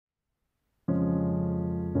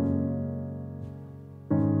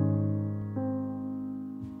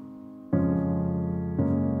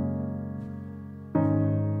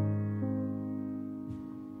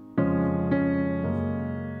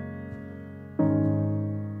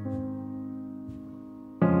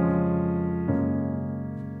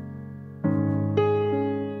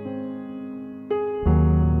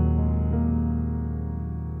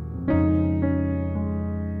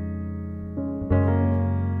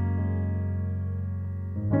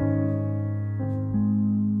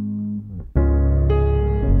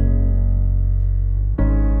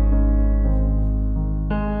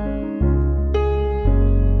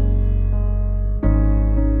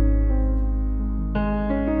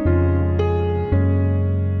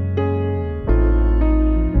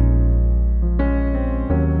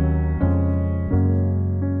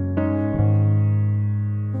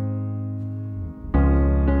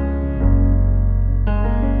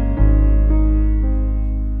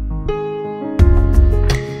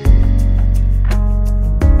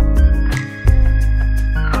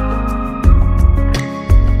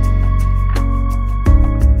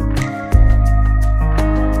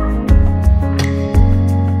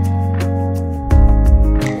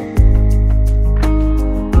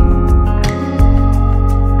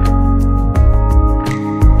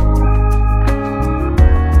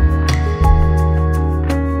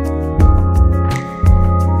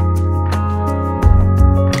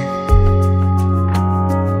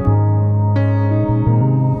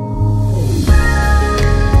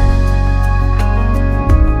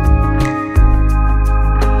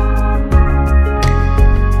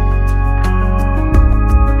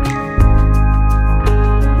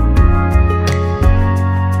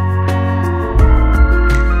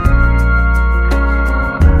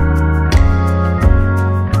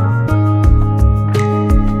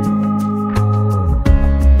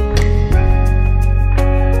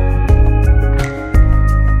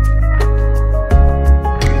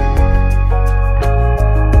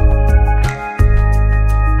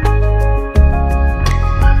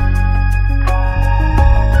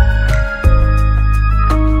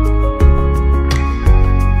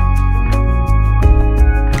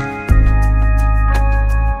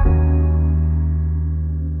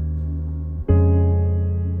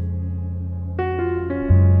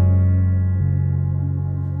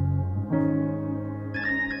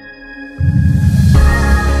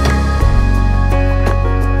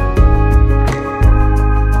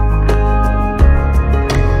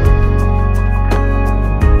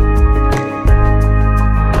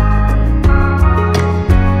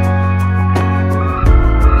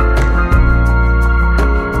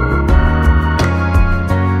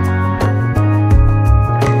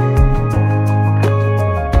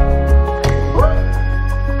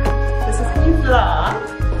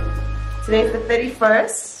Today's the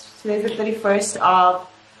 31st. Today's the 31st of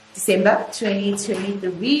December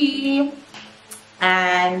 2023.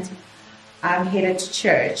 And I'm headed to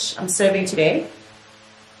church. I'm serving today.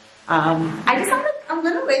 I'm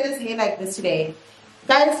gonna wear this hair like this today.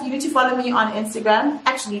 Guys, you need to follow me on Instagram.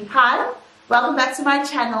 Actually, hi. Welcome back to my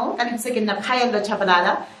channel. I'm Phaello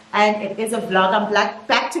Tshabalala. And it is a vlog. I'm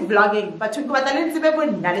back to vlogging. But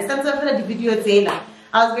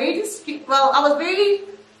I was very discreet. Well, I was very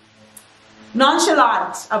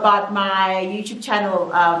nonchalant about my YouTube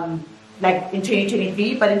channel, like in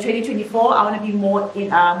 2023. But in 2024, I want to be more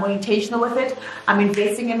intentional with it. I'm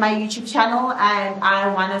investing in my YouTube channel, and I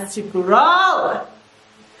want us to grow.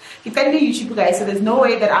 Depending on YouTube, guys. So there's no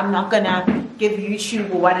way that I'm not gonna give YouTube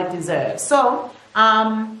what it deserves. So,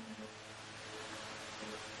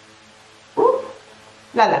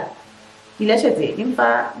 Lala, ilashete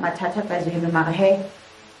impa matata kajeno marahe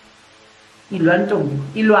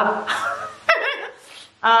ilwa.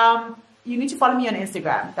 You need to follow me on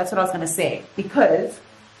Instagram. That's what I was gonna say, because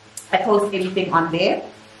I post everything on there.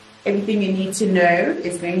 Everything you need to know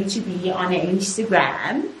is going to be on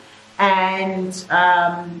Instagram. And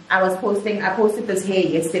I posted this hair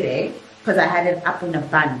yesterday because I had it up in a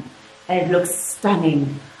bun and it looks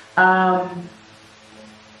stunning. Hello,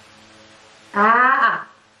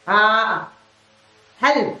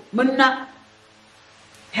 Munna.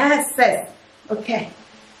 Yes. Okay.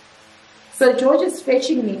 So George is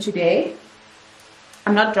fetching me today.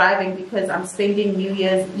 I'm not driving because I'm spending New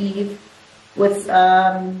Year's Eve with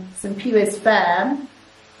some POS fam.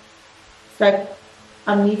 It's like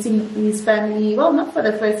I'm meeting his family. Well, not for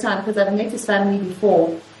the first time because I've met his family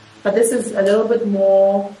before. But this is a little bit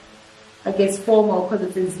more, I guess, formal because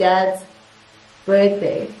it's his dad's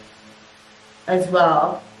birthday as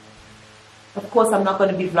well. Of course, I'm not going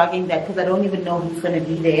to be vlogging that because I don't even know who's going to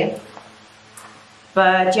be there.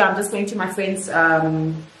 But yeah, I'm just going to my friend's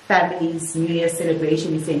family's New Year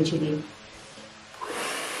celebration, essentially.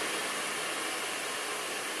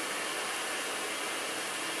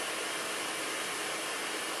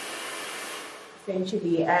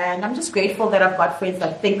 And I'm just grateful that I've got friends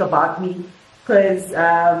that think about me, because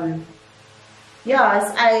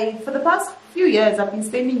yeah, for the past few years I've been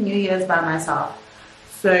spending New Year's by myself,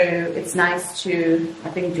 so it's nice to, I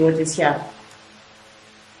think George is here,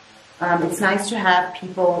 it's nice to have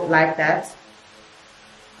people like that.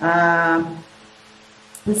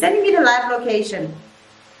 He's sending me the live location.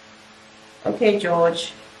 Okay,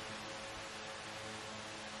 George.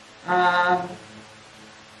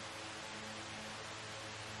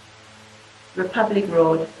 Republic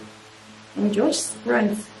Road, and George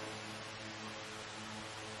sprints.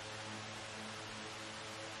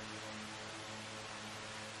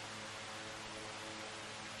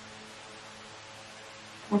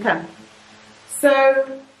 Okay,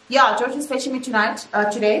 so yeah, George is fetching me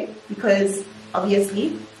today, because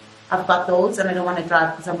obviously I've got those and I don't want to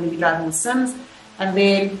drive because I'm going to be driving with Sims, and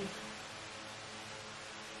then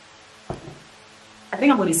I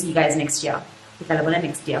think I'm going to see you guys next year.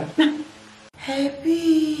 Next year.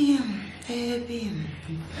 Happy.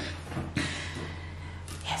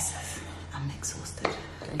 Yes, I'm exhausted.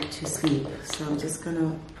 I need to sleep, so I'm just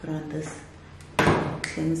gonna put on this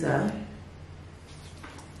cleanser.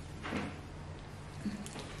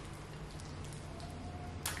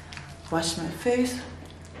 Wash my face.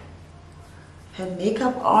 Had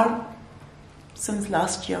makeup on since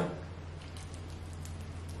last year.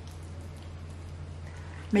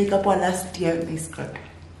 Makeup on last year is good.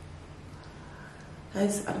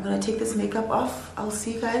 Guys, I'm gonna take this makeup off. I'll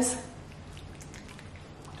see you guys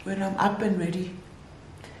when I'm up and ready.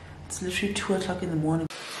 It's literally 2 o'clock in the morning.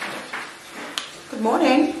 Good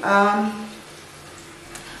morning.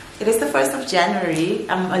 It is the 1st of January.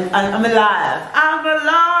 I'm alive. I'm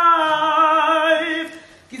alive.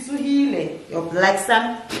 Kisuhile, your black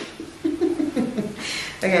sun.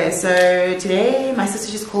 Okay, so today my sister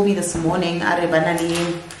just called me this morning. Okay,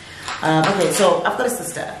 so I've got a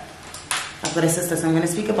sister, so I'm going to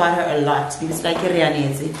speak about her a lot. So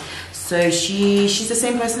she's the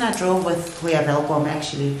same person I drove with Phaello,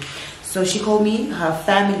 actually. So she called me her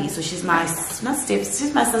family. So she's my she's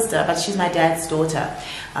my sister, but she's my dad's daughter,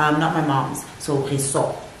 not my mom's. So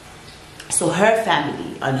her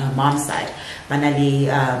family on her mom's side,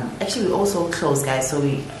 actually we're also close, guys. So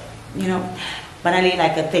we, banally,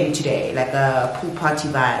 like a thing today, like a pool party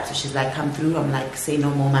vibe. So she's like, come through. I'm like, say no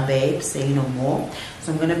more, my babe, say no more.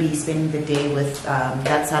 So I'm gonna be spending the day with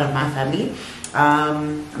that side of my family.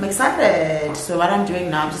 I'm excited. So what I'm doing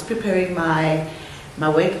now, I'm just preparing my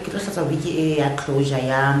work closure.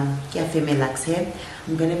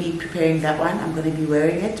 I'm gonna be preparing that one. I'm gonna be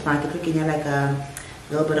wearing it. Like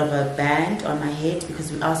little bit of a band on my head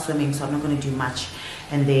because we are swimming, so I'm not going to do much.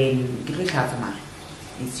 And then get rid of my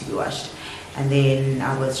needs to be washed. And then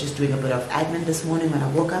I was just doing a bit of admin this morning when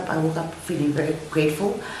I woke up feeling very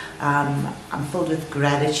grateful. I'm filled with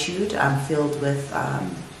gratitude. I'm filled with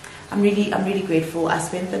I'm really grateful. I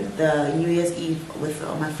spent the New Year's Eve with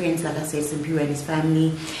my friends, like I said, Simpiwe and his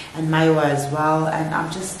family, and Maiwa as well, and I'm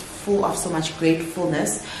just full of so much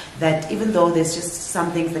gratefulness that even though there's just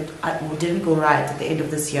some things that didn't go right at the end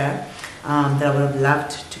of this year, that I would have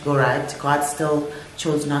loved to go right, God still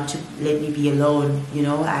chose not to let me be alone, you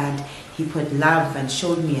know, and He put love and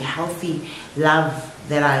showed me a healthy love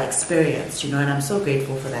that I experienced, you know, and I'm so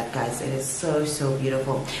grateful for that, guys. It is so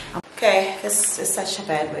beautiful. Okay, this is such a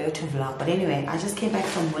bad way to vlog, but anyway, I just came back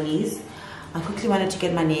from Woolies. I quickly wanted to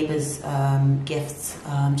get my neighbors gifts,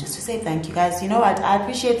 just to say thank you, guys. You know what, I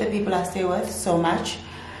appreciate the people I stay with so much.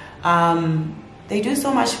 They do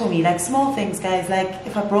so much for me, like small things, guys, like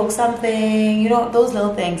if I broke something, you know, those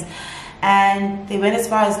little things. And they went as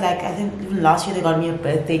far as, like, I think even last year they got me a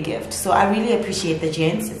birthday gift. So I really appreciate the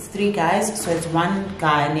gents. It's 3 guys, so it's 1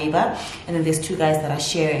 guy, a neighbor, and then there's 2 guys that are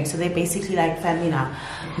sharing. So they're basically like family now.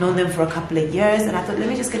 Known them for a couple of years, and I thought, let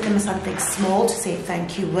me just get them something small to say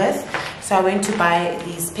thank you with. So I went to buy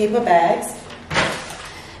these paper bags,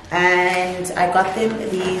 and I got them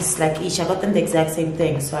these, like each, I got them the exact same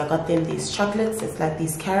thing. So I got them these chocolates. It's like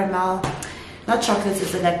these caramel, not chocolates,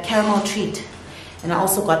 it's like caramel treat. And I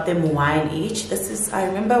also got them wine each. This is, I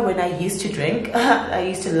remember when I used to drink, I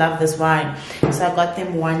used to love this wine. So I got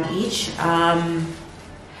them 1 each.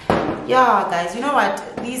 Yeah, guys, you know what?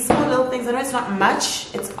 These small little things, I know it's not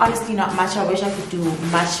much. It's honestly not much. I wish I could do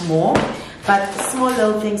much more. But small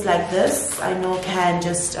little things like this, I know can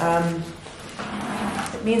just,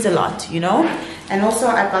 it means a lot, you know? And also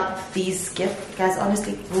I got these gifts. Guys,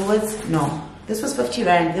 honestly, Woolworths, no. This was 50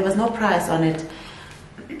 Rand. There was no price on it.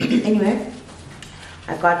 Anyway.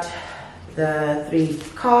 I got the 3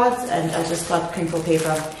 cards, and I just got crinkle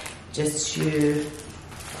paper just to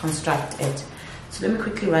construct it. So let me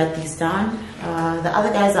quickly write these down. The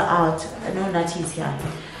other guys are out. I know Nati's here.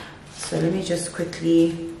 So let me just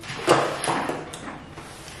quickly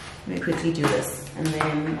do this. And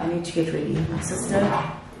then I need to get ready. My sister,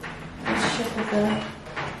 let's check with her.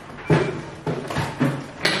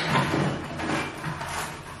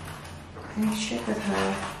 Let me check with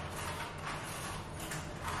her.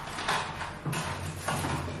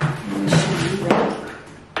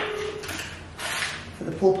 For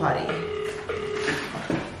the pool party.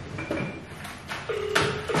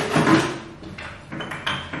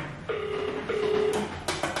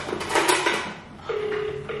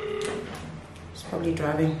 She's probably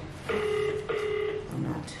driving or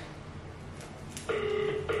not.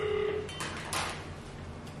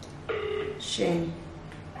 Shame.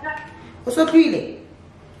 What's up, really?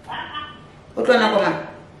 What's going on?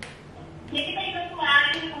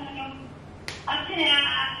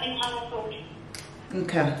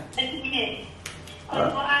 Okay.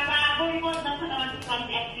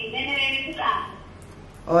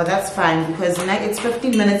 Oh, that's fine because it's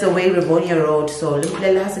 15 minutes away, Rivonia Road. So how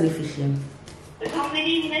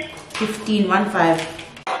many minutes? 15, 1-5.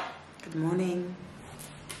 Good morning.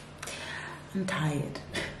 I'm tired,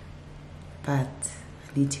 but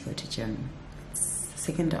I need to go to gym. It's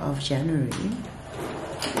 2nd of January.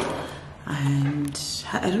 And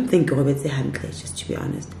I don't think Robert's a handler, just to be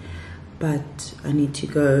honest. But I need to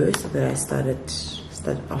go so that I started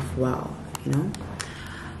off well, you know.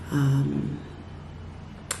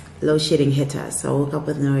 Load shedding hit us. So I woke up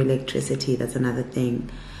with no electricity. That's another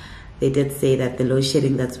thing. They did say that the load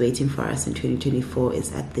shedding that's waiting for us in 2024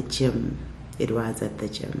 is at the gym. It was at the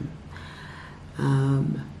gym.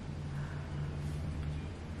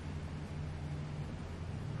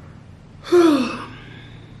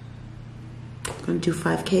 Gonna do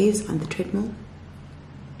 5Ks on the treadmill.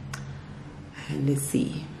 And let's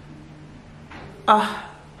see. Ah,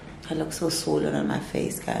 I look so swollen on my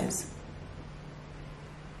face, guys.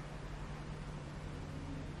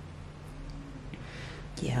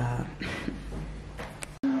 Yeah.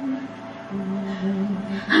 I'm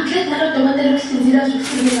glad that the mother looks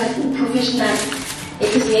like professional.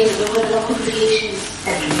 It is made with a lot of complications.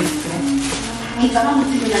 If I want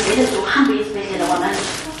to see the humble special one, I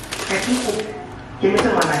think you miss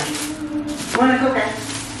one. Wanna go back?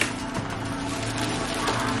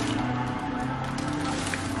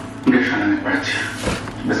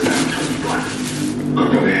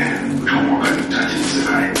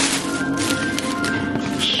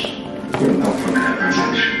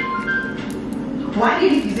 Why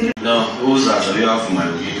did you? No, who's that? You have my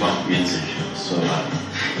music. So,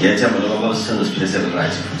 yeah, tell me about the place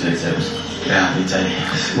right for today's episode. Yeah, it's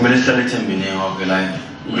a minister let him be near of the life.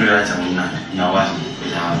 We're right now.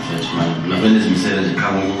 My friends said that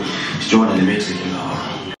come join the Mexican.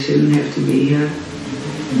 Shouldn't have to be here.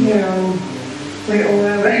 No, we're all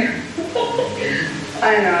over. I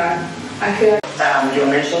know. I feel like you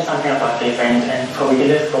mentioned something about the event, and probably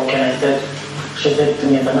just spoken. I said, she said to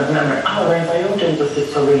me, if I don't remember, oh, when I don't do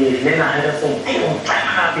this, so really, then I had to say, I don't try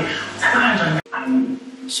happy.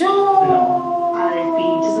 sure I'd be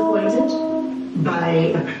disappointed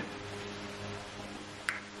by.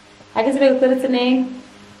 I guess we'll put it in name.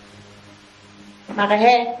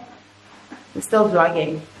 We're still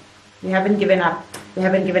vlogging. We haven't given up. We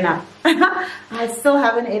haven't given up. I still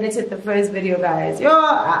haven't edited the first video, guys.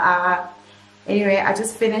 Anyway, I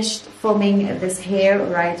just finished filming this hair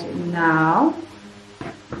right now.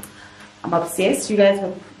 I'm obsessed. You guys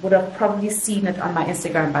would have probably seen it on my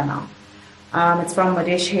Instagram by now. It's from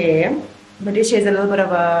Modesh Hair. Modesh Hair is a little bit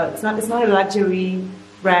of a, it's not a luxury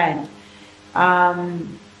brand.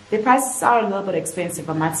 The prices are a little bit expensive,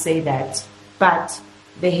 I might say that, but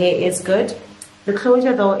the hair is good. The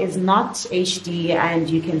closure though is not HD, and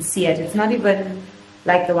you can see it. It's not even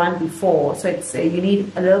like the one before, so it's you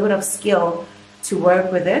need a little bit of skill to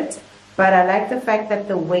work with it. But I like the fact that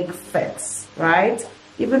the wig fits, right?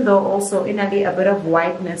 Even though also inally a bit of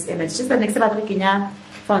whiteness in it. It's just the next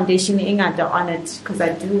foundation on it, because I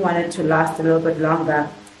do want it to last a little bit longer.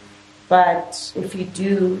 But if you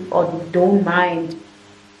do or you don't mind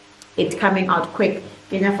it coming out quick,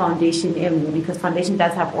 get your foundation in, because foundation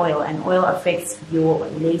does have oil, and oil affects your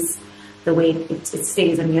lace the way it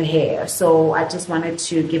stays on your hair. So I just wanted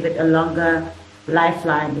to give it a longer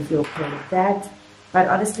lifeline, if you're okay with that. But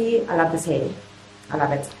honestly, I love this hair. I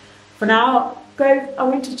love it. For now, guys, I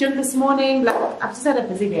went to gym this morning. Like, I've just had a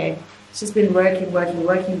busy day. It's just been working,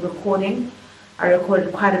 recording. I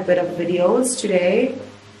recorded quite a bit of videos today.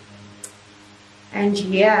 And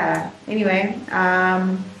yeah, anyway,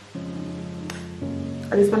 I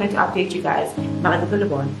just wanted to update you guys.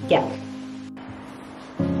 Yeah.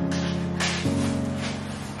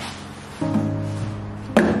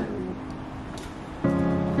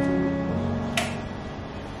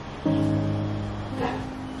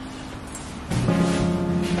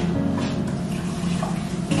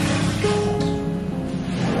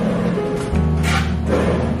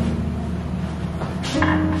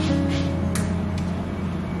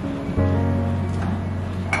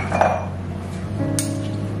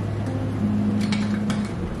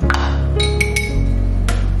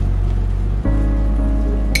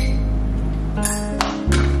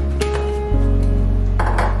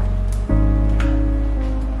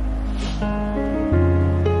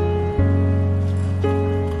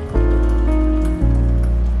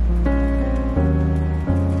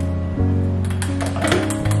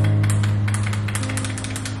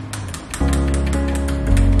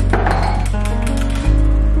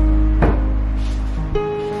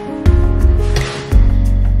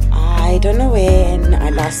 I don't know when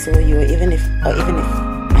I last saw you, or even if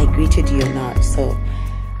I greeted you or not. So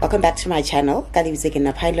welcome back to my channel.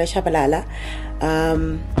 Phaello Tshabalala.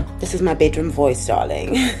 This is my bedroom voice,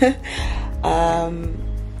 darling.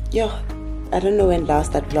 Yeah, I don't know when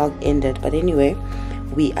last that vlog ended, but anyway,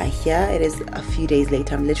 we are here. It is a few days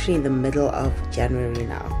later. I'm literally in the middle of January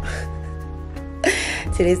now.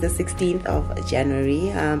 Today's the 16th of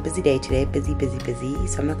January. Busy day today, busy.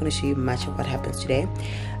 So I'm not going to show you much of what happens today.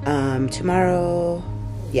 Tomorrow,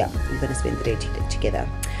 yeah, we're going to spend the day together.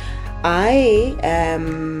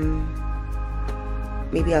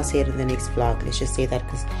 Maybe I'll say it in the next vlog. Let's just say that,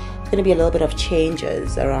 because there's going to be a little bit of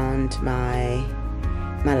changes around my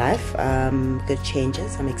life. Good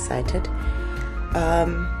changes. I'm excited.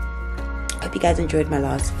 Hope you guys enjoyed my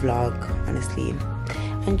last vlog. Honestly,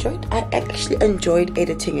 I actually enjoyed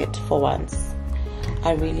editing it for once.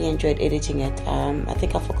 I really enjoyed editing it. I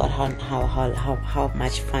think I forgot how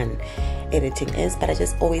much fun editing is, but I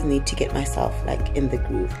just always need to get myself like in the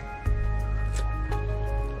groove.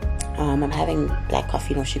 I'm having black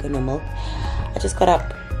coffee, no sugar, no milk. I just got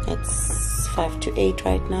up. It's 5 to 8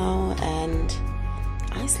 right now, and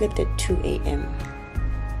I slept at 2 a.m.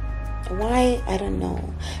 Why? I don't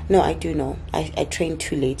know. No, I do know. I trained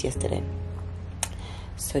too late yesterday.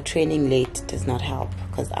 So training late does not help,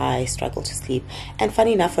 because I struggle to sleep. And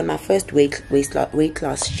funny enough, on my first weight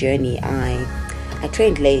loss journey, I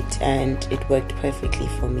trained late and it worked perfectly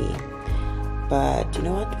for me. But you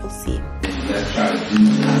know what? We'll see.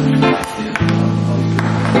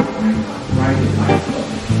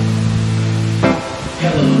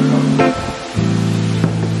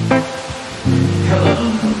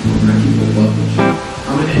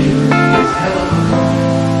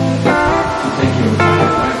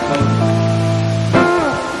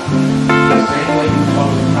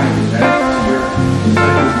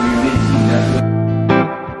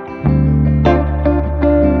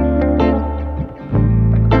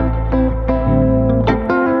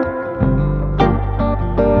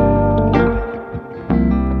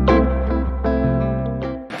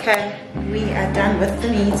 Okay, we are done with the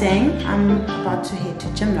meeting. I'm about to head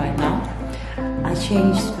to gym right now. I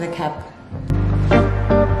changed the cap.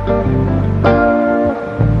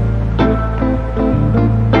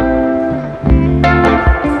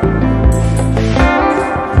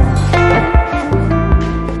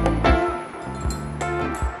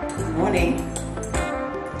 Good morning.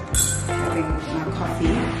 Having my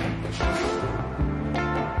coffee.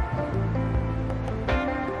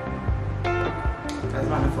 I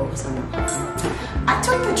want to focus on my coffee. I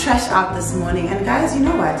took the trash out this morning, and guys, you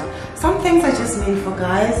know what? Some things are just meant for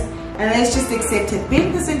guys, and let's just accept it.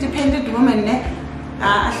 Being this independent woman,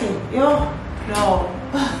 no.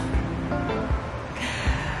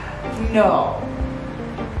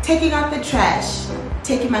 Taking out the trash,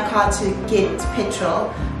 taking my car to get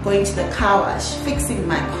petrol, going to the car wash, fixing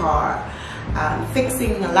my car,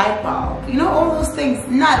 fixing a light bulb, you know, all those things.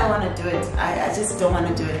 No, I don't want to do it. I just don't want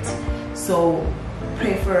to do it. So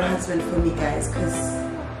pray for a husband for me, guys, because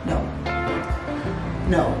no.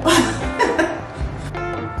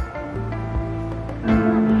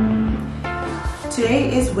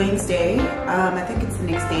 Today is Wednesday. I think it's the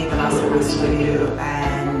next day the last service video,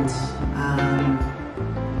 and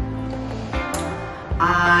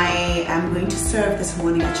I am going to serve this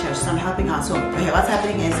morning at church, so I'm helping out. So okay, what's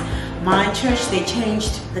happening is my church, they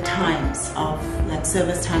changed the times of like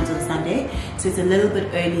service times on Sunday, so it's a little bit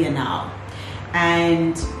earlier now.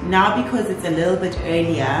 And now because it's a little bit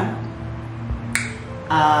earlier,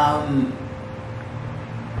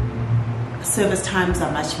 service times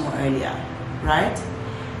are much more earlier, right?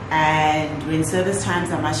 And when service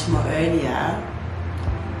times are much more earlier,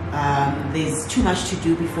 there's too much to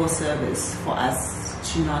do before service for us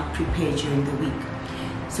to not prepare during the week.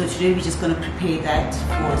 So today we're just going to prepare that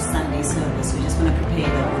for Sunday service. We're just going to prepare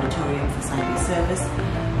the auditorium for Sunday service,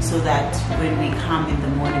 so that when we come in the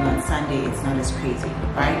morning on Sunday, it's not as crazy,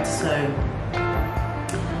 right? So,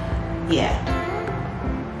 yeah.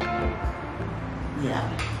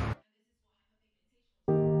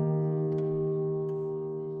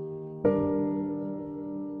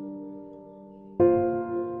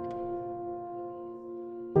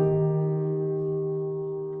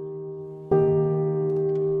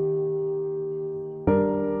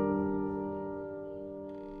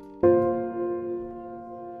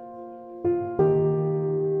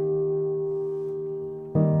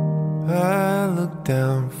 I look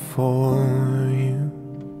down for you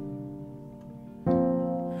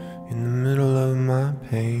in the middle of my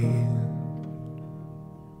pain.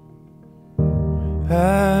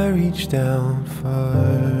 I reach down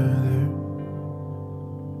farther,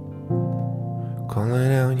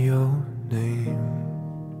 calling out your name.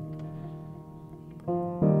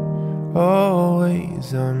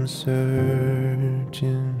 Always I'm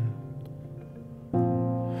searching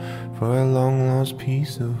for a long-lost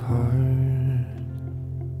piece of heart.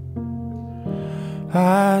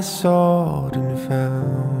 I sought and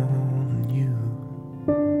found you,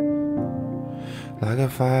 like a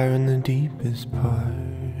fire in the deepest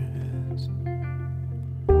parts.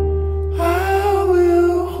 I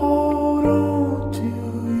will hold on to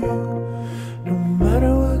you, no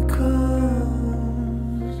matter what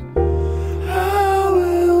comes. I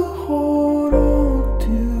will hold on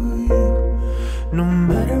to you, no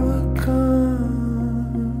matter what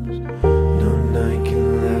comes. No night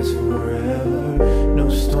can last forever, no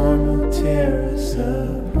storm will tear us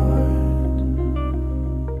apart.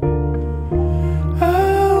 I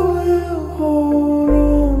will hold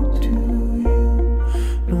on to you,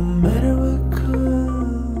 no matter what comes.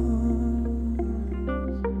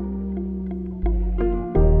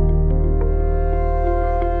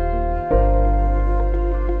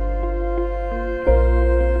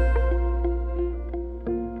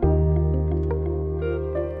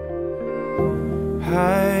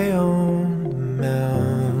 High on the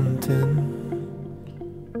mountain,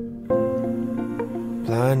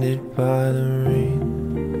 blinded by the rain,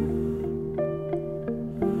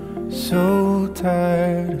 so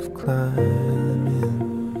tired of climbing,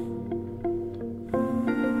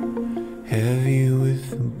 heavy with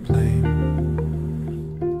the blame.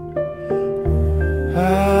 I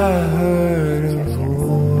heard a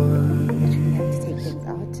voice Take things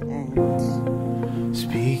out and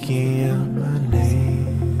speaking out my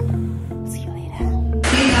name. see you later.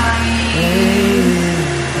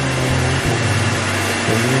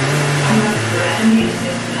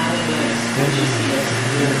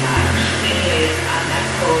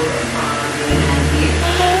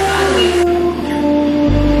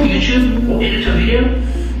 YouTube, edit a video.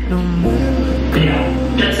 No matter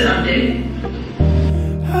Yeah, that's an update.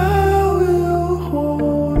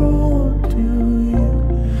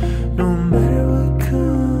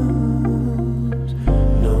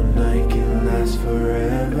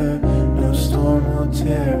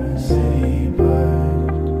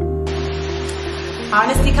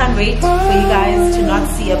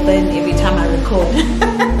 see a burn every time I record.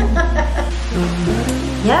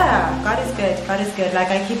 Yeah, God is good. God is good. Like,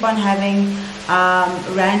 I keep on having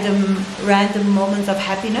random moments of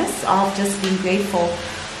happiness, of just being grateful.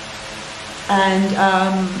 And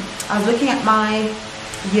I was looking at my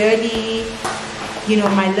yearly, you know,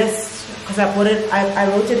 my list, because I wrote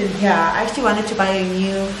it in here. I actually wanted to buy a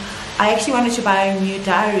new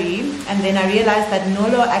diary, and then I realized that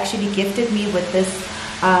Nolo actually gifted me with this.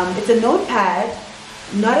 It's a notepad,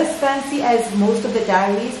 not as fancy as most of the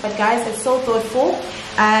diaries, but guys, it's so thoughtful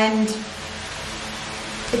and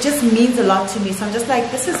it just means a lot to me. So I'm just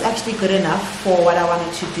like, this is actually good enough for what I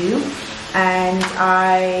wanted to do. And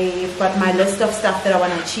I've got my list of stuff that I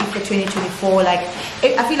want to achieve for 2024. Like,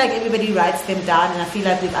 I feel like everybody writes them down, and I feel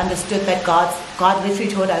like we've understood that God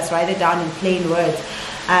literally told us, write it down in plain words,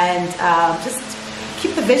 and just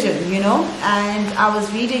keep the vision, you know. And I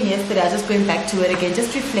was reading yesterday, I was just going back to it again,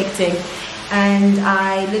 just reflecting, and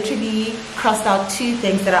I literally crossed out 2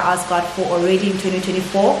 things that I asked God for already in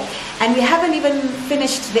 2024, and we haven't even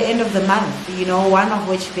finished the end of the month, you know, one of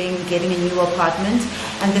which being getting a new apartment,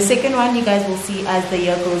 and the second one you guys will see as the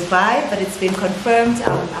year goes by, but it's been confirmed.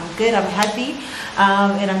 I'm good, I'm happy,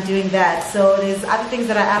 and I'm doing that. So there's other things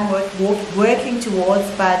that I am working towards,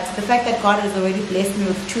 but the fact that God has already blessed me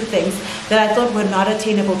with 2 things that I thought were not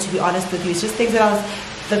attainable, to be honest with you, it's just things that I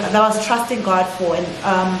was trusting God for. And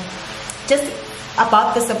just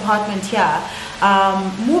about this apartment here,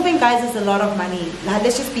 moving, guys, is a lot of money.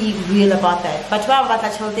 Let's just be real about that. But they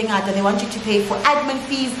want you to pay for admin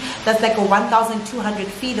fees. That's like a 1,200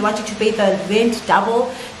 fee. They want you to pay the rent double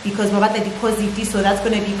because the deposit, so that's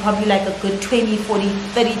going to be probably like a good 20, 40,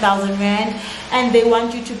 30,000 rand. And they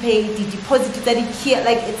want you to pay the deposit to 30K.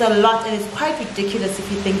 Like, it's a lot, and it's quite ridiculous if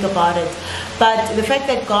you think about it. But the fact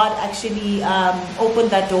that God actually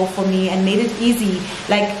opened that door for me and made it easy,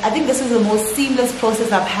 like, I think this is the most seamless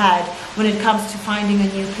process I've had when it comes to finding a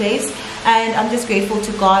new place, and I'm just grateful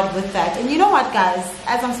to God with that. And you know what, guys,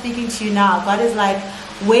 as I'm speaking to you now, God is like,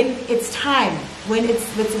 when it's time, when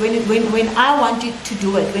I want you to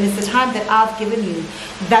do it, when it's the time that I've given you,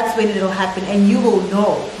 that's when it'll happen, and you will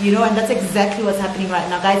know, you know. And that's exactly what's happening right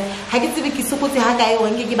now, guys.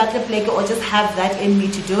 Or just have that in me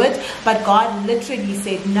to do it, but God literally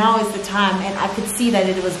said now is the time, and I could see that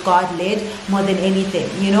it was God led more than anything,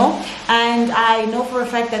 you know. And I know for a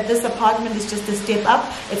fact that this apartment is just a step up.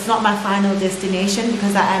 It's not my final destination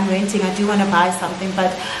because I am renting. I do want to buy something,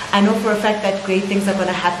 but I know for a fact that great things are going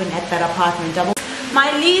to happen at that apartment. My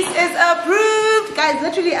lease is approved, guys.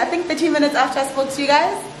 Literally, I think 13 minutes after I spoke to you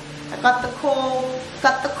guys, I got the call.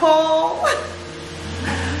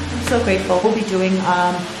 I'm so grateful. We'll be doing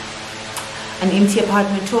an empty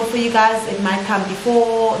apartment tour for you guys. It might come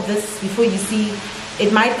before you see.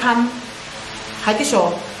 It might come.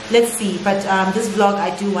 Sure. Let's see. But this vlog,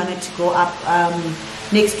 I do want it to go up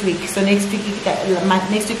next week. So next week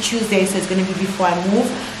Tuesday. So it's going to be before I move.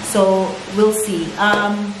 So we'll see.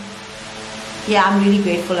 Yeah, I'm really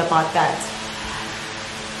grateful about that.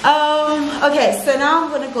 Okay, so now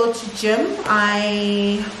I'm going to go to gym.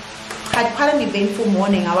 I had quite an eventful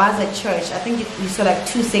morning. I was at church. I think you saw like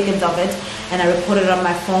 2 seconds of it, and I recorded on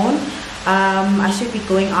my phone. I should be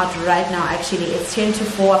going out right now. Actually, it's 10 to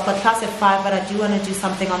 4. I've got class at 5, but I do want to do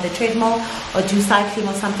something on the treadmill or do cycling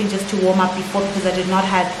or something just to warm up before, because I did not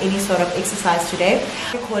have any sort of exercise today.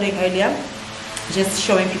 Recording earlier, just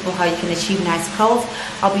showing people how you can achieve nice curls.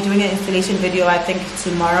 I'll be doing an installation video, I think,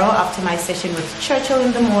 tomorrow after my session with Churchill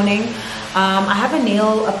in the morning. I have a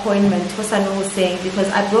nail appointment, Hosano was saying, because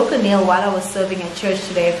I broke a nail while I was serving at church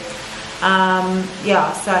today.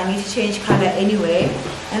 Yeah, so I need to change color anyway,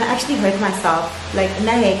 and I actually hurt myself. Like,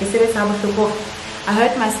 I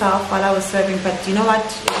hurt myself while I was serving, but you know what,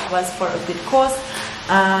 it was for a good cause.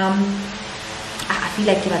 I feel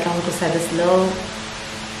like I want to say this little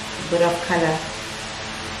bit of color.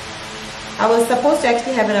 I was supposed to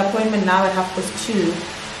actually have an appointment now at 2:30,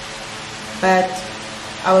 but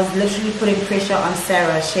I was literally putting pressure on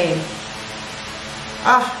Sarah. Shame.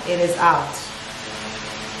 It is out.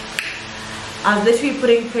 I was literally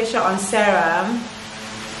putting pressure on Sarah,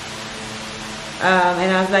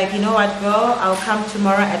 and I was like, you know what, girl, I'll come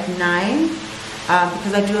tomorrow at 9,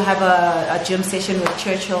 because I do have a gym session with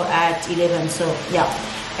Churchill at 11. So yeah,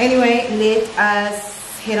 anyway, let us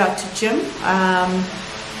head out to gym.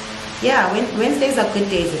 Yeah, Wednesdays are good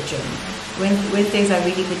days at gym. Wednesdays are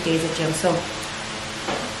really good days at gym. So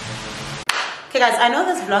okay, guys, I know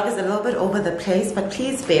this vlog is a little bit over the place, but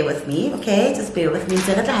please bear with me, okay? Just bear with me.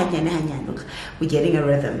 Look, we're getting a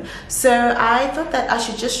rhythm. So I thought that I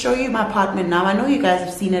should just show you my apartment now. I know you guys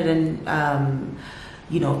have seen it in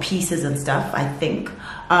you know, pieces and stuff, I think.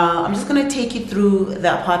 I'm just gonna take you through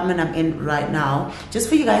the apartment I'm in right now, just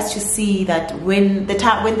for you guys to see that when the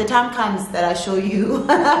time comes that I show you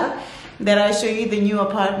the new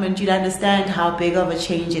apartment, you'd understand how big of a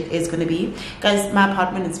change it is going to be. Guys, my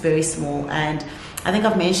apartment is very small, and I think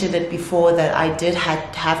I've mentioned it before that I did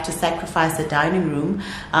have to sacrifice the dining room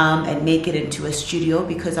and make it into a studio,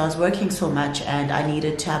 because I was working so much and I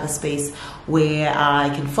needed to have a space where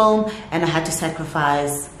I can film, and I had to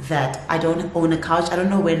sacrifice that. I don't own a couch. I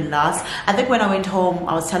don't know when last. I think when I went home,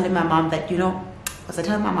 I was telling my mom that, was I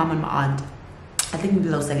telling my mom and my aunt? I think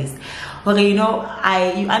below Sally's. Okay,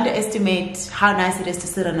 you underestimate how nice it is to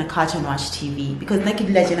sit on a couch and watch TV, because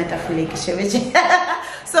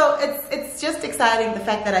so it's just exciting, the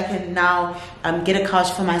fact that I can now get a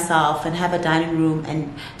couch for myself and have a dining room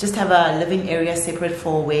and just have a living area separate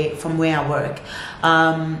from where I work.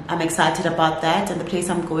 I'm excited about that, and the place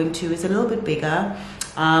I'm going to is a little bit bigger,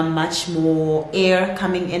 much more air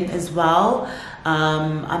coming in as well.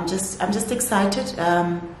 I'm just excited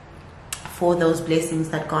for those blessings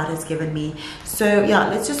that God has given me. So yeah,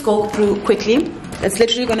 let's just go through quickly. It's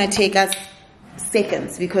literally gonna take us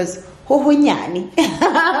seconds because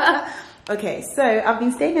okay, so I've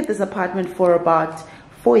been staying at this apartment for about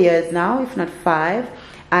 4 years now, if not 5,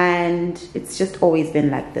 and it's just always been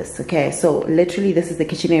like this. Okay, so literally this is the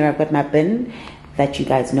kitchen area. I've got my bin that you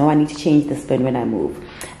guys know I need to change this bin when I move,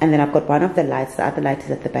 and then I've got one of the lights. The other light is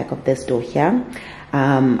at the back of this door here.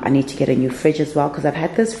 I need to get a new fridge as well, because I've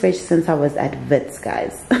had this fridge since I was at Wits,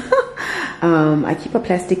 guys. I keep a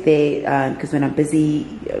plastic there because when I'm busy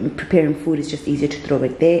preparing food, it's just easier to throw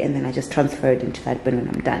it there, and then I just transfer it into that bin when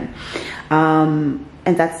I'm done.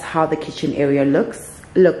 And that's how the kitchen area looks.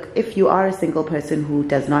 Look, if you are a single person who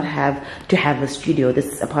does not have to have a studio,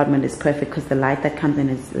 this apartment is perfect because the light that comes in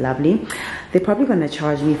is lovely. They're probably going to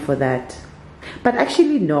charge me for that, but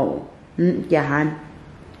actually no. Yeah,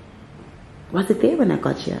 was it there when I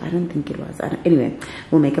got here? I don't think it was. Anyway,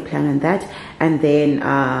 we'll make a plan on that. And then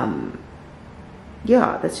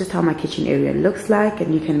yeah, that's just how my kitchen area looks like.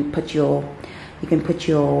 And you can put your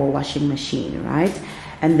washing machine, right?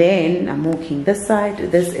 And then I'm walking this side.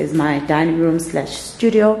 This is my dining room /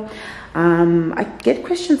 studio. I get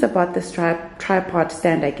questions about this tripod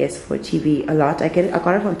stand, I guess, for TV a lot. I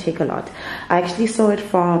got it from Takealot. I actually saw it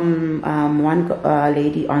from one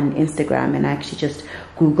lady on Instagram, and I actually just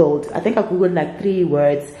Googled. I think I Googled like 3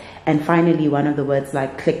 words, and finally one of the words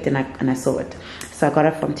like clicked, and I saw it. So I got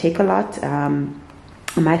it from Takealot.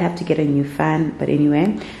 I might have to get a new fan, but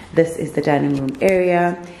anyway, this is the dining room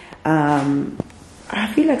area. I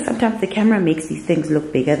feel like sometimes the camera makes these things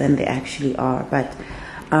look bigger than they actually are, but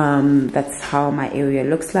that's how my area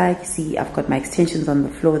looks like. See, I've got my extensions on the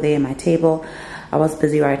floor there, my table. I was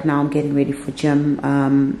busy right now. I'm getting ready for gym.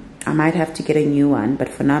 I might have to get a new one, but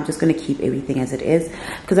for now I'm just going to keep everything as it is,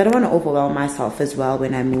 because I don't want to overwhelm myself as well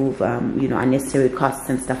when I move, unnecessary costs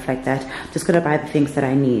and stuff like that. I'm just going to buy the things that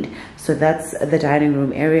I need. So that's the dining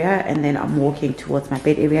room area, and then I'm walking towards my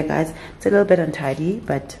bed area, guys. It's a little bit untidy,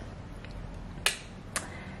 but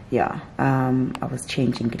yeah, I was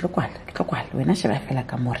changing.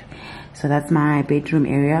 So that's my bedroom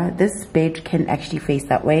area. This bed can actually face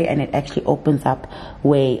that way, and it actually opens up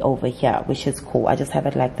way over here, which is cool. I just have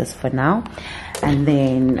it like this for now. And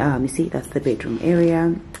then you see, that's the bedroom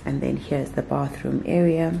area, and then here's the bathroom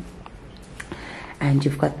area, and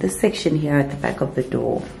you've got this section here at the back of the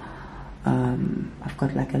door. I've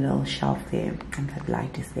got like a little shelf there, and that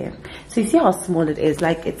light is there. So you see how small it is.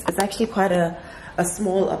 Like it's actually quite a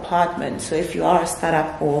small apartment. So if you are a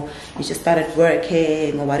startup, or you just started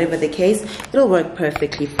working, or whatever the case, it'll work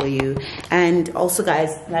perfectly for you. And also,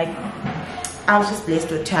 guys, like I was just blessed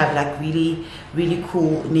to have like really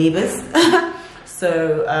cool neighbors.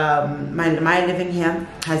 So my living here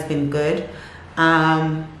has been good.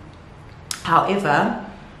 However,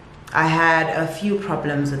 I had a few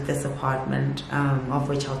problems with this apartment, of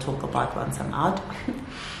which I'll talk about once I'm out.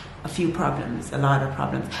 A few problems, a lot of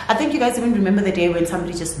problems. I think you guys even remember the day when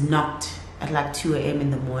somebody just knocked at like 2 a.m.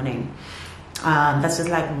 in the morning. That's just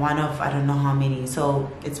like one of I don't know how many. So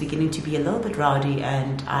it's beginning to be a little bit rowdy,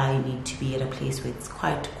 and I need to be at a place where it's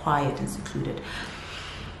quite quiet and secluded.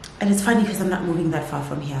 And it's funny because I'm not moving that far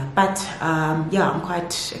from here, but yeah, I'm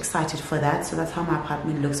quite excited for that. So that's how my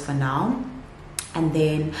apartment looks for now. And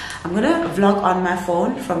then I'm gonna vlog on my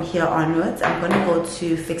phone from here onwards. I'm gonna go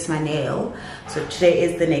to fix my nail. So today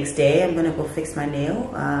is the next day. I'm gonna go fix my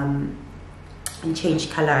nail and change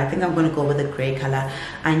color. I think I'm gonna go with a gray color.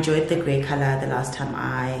 I enjoyed the gray color the last time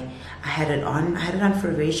I had it on. I had it on for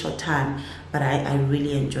a very short time, but I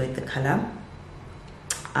really enjoyed the color.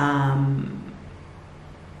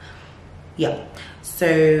 Yeah,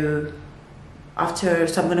 so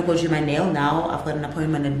so I'm gonna go do my nail now. I've got an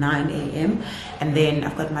appointment at 9 a.m. and then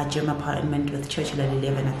I've got my gym appointment with Churchill at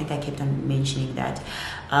 11. I think I kept on mentioning that.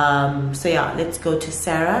 So yeah, let's go to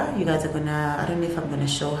Sarah. You guys are gonna, I don't know if I'm gonna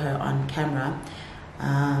show her on camera.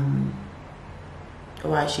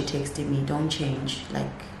 Why is she texting me? Don't change,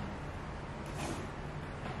 like,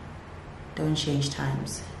 don't change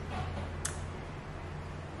times.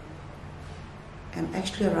 I'm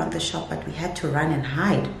actually around the shop, but we had to run and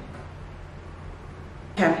hide.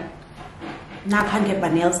 Okay, now I can't get my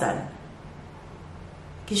nails done.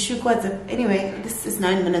 Anyway, this is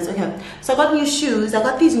 9 minutes. Okay, so I got new shoes. I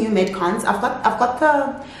got these new Metcons. I've got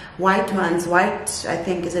the white ones. White, I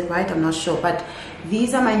think, is it white? I'm not sure, but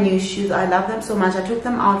these are my new shoes. I love them so much. I took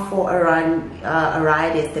them out for a run, a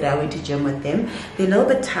ride yesterday. I went to gym with them. They're a little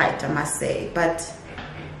bit tight, I must say, but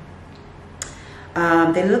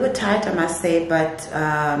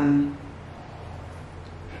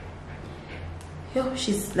yo,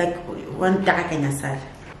 she's like one dark in her side.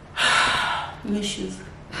 New shoes.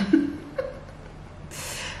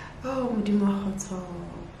 Oh,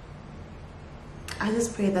 I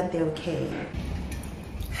just pray that they're okay.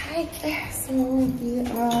 Hi there. So we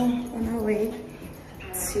are on our way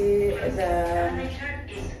to the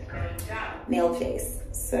nail place.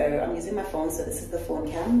 So I'm using my phone, so this is the phone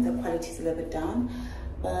cam. The quality is a little bit down,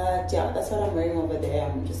 but yeah, that's what I'm wearing over there.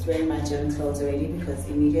 I'm just wearing my gym clothes already because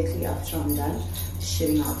immediately after I'm done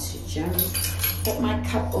shitting out to gym. Get my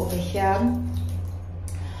cup over here. I'm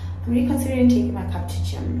really considering taking my cup to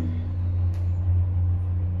gym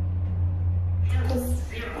because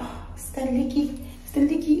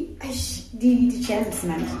the gems,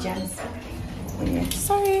 man, the gems. Anyway,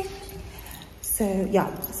 sorry. So yeah,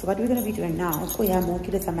 so what we're gonna be doing now,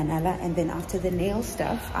 and then after the nail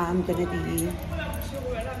stuff, I'm gonna be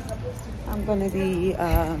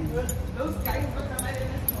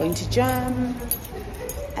going to gym,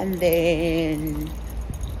 and then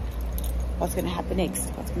what's gonna happen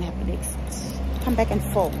next? Come back and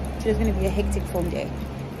film. Today's gonna be a hectic film day.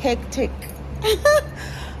 Hectic.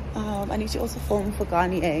 I need to also film for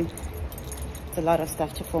Garnier. There's a lot of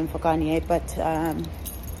stuff to film for Garnier, but yeah,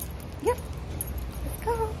 let's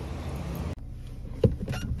go.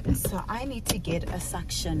 So I need to get a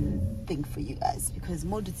suction thing for you guys because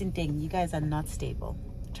you guys are not stable.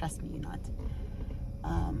 Trust me, you're not.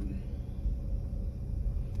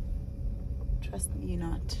 Trust me, you're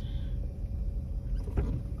not.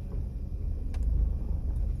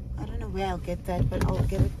 I don't know where I'll get that, but I'll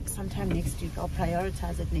get it sometime next week. I'll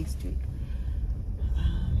prioritize it next week.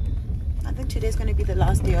 I think today's going to be the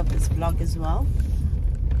last day of this vlog as well.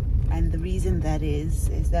 And the reason that is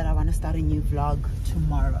that I want to start a new vlog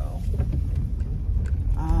tomorrow.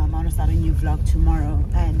 I want to start a new vlog tomorrow.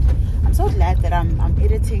 And I'm so glad that I'm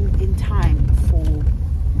editing in time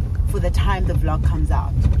for the time the vlog comes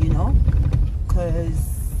out, you know?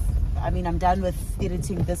 Because I mean, I'm done with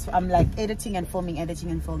editing this. I'm like editing and filming.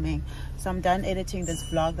 So I'm done editing this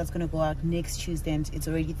vlog that's going to go out next Tuesday, and it's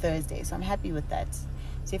already Thursday. So I'm happy with that.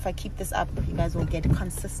 So if I keep this up, you guys will get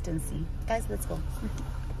consistency. Guys, let's go.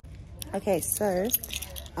 Okay, so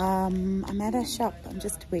I'm at a shop. I'm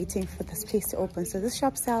just waiting for this place to open. So this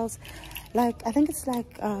shop sells, like, I think it's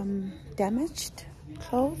like damaged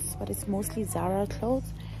clothes, but it's mostly Zara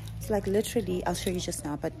clothes. It's like literally, I'll show you just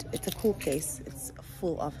now, but it's a cool place. It's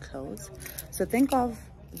full of clothes. So think of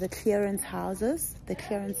the clearance houses, the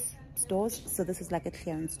clearance stores. So this is like a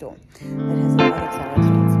clearance store that has a lot of Zara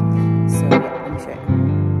clothes. So yeah, let me show you.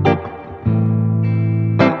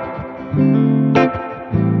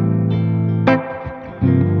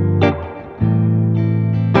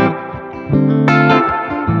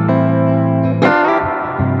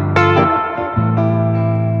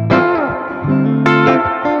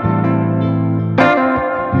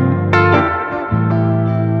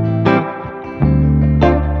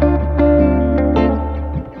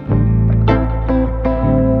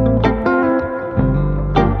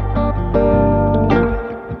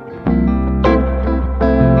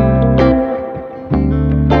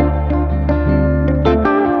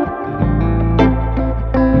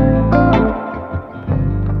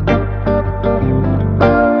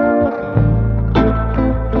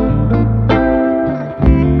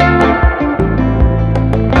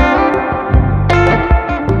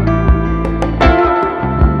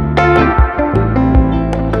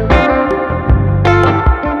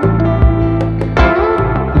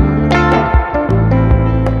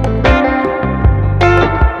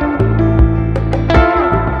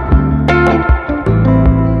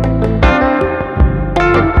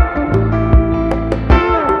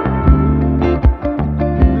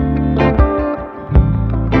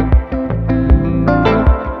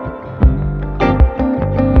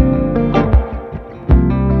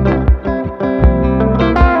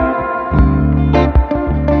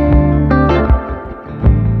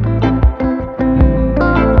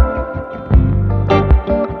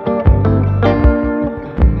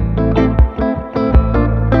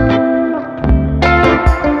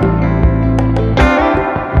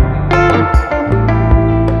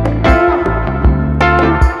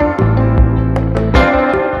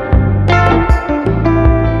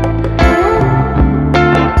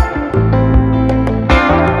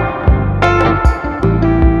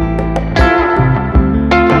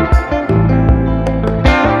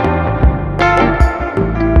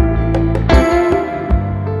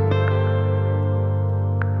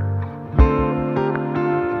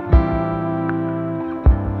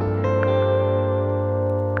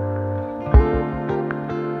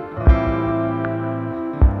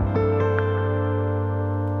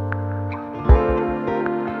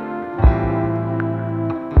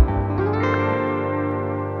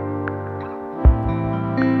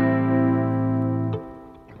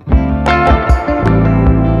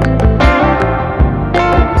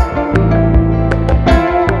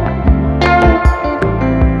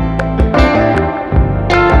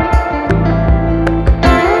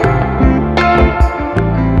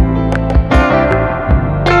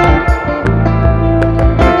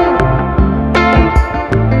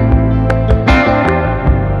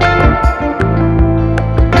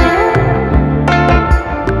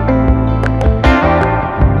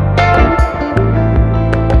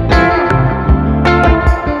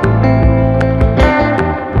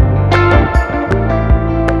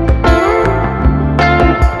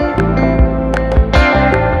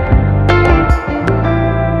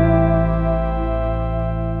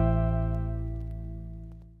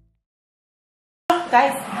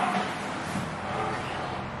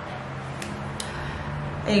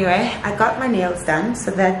 Anyway, I got my nails done, so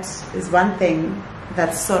that is one thing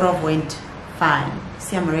that sort of went fine.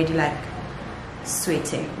 See, I'm already like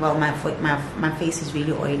sweating. Well, my face is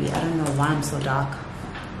really oily. I don't know why I'm so dark.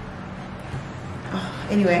 Oh,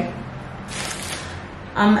 anyway,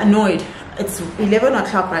 I'm annoyed. It's 11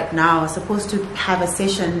 o'clock right now. I was supposed to have a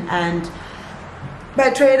session and my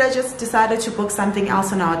trainer just decided to book something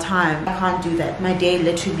else on our time. I can't do that. My day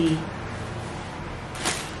literally.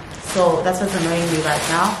 So that's what's annoying me right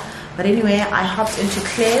now. But anyway, I hopped into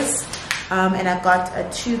Claire's and I got a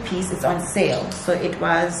 2-piece. It's on sale. So it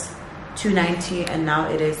was $290 and now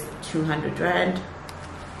it is 200 Rand.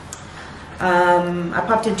 I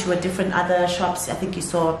popped into a different other shops. I think you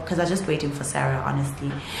saw, because I was just waiting for Sarah, honestly.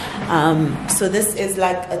 So this is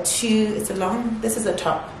like a this is a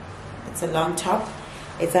top. It's a long top.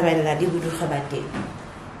 It's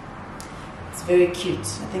very cute.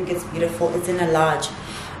 I think it's beautiful. It's in a large.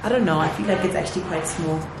 I don't know. I feel like it's actually quite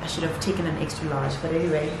small. I should have taken an extra large. But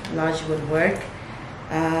anyway, large would work.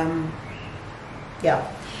 Yeah.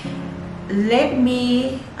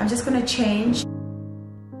 I'm just going to change.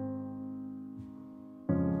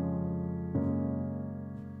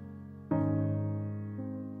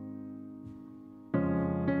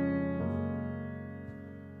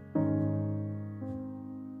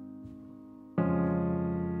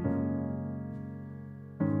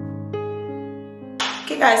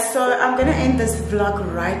 Okay guys, so I'm gonna end this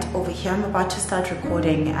vlog right over here. I'm about to start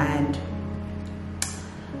recording and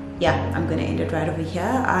yeah, I'm gonna end it right over here.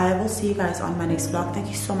 I will see you guys on my next vlog. Thank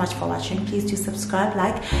you so much for watching. Please do subscribe,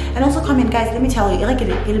 like, and also comment. Guys, let me tell you,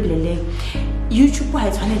 YouTube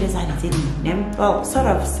well, sort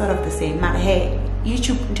of the same. Hey,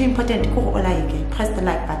 YouTube, too important, press the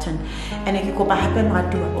like button and if you go back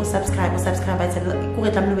or subscribe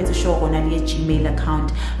to show on a Gmail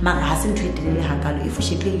account. If you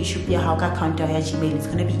should you should be a account or your Gmail, it's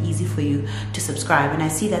gonna be easy for you to subscribe. And I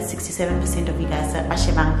see that 67% of you guys that my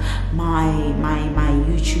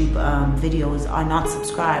YouTube videos are not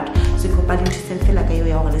subscribed. So if you feel like you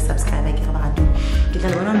subscribe, I get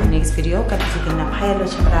on my next video. Phaello,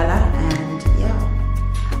 Tshabalala, and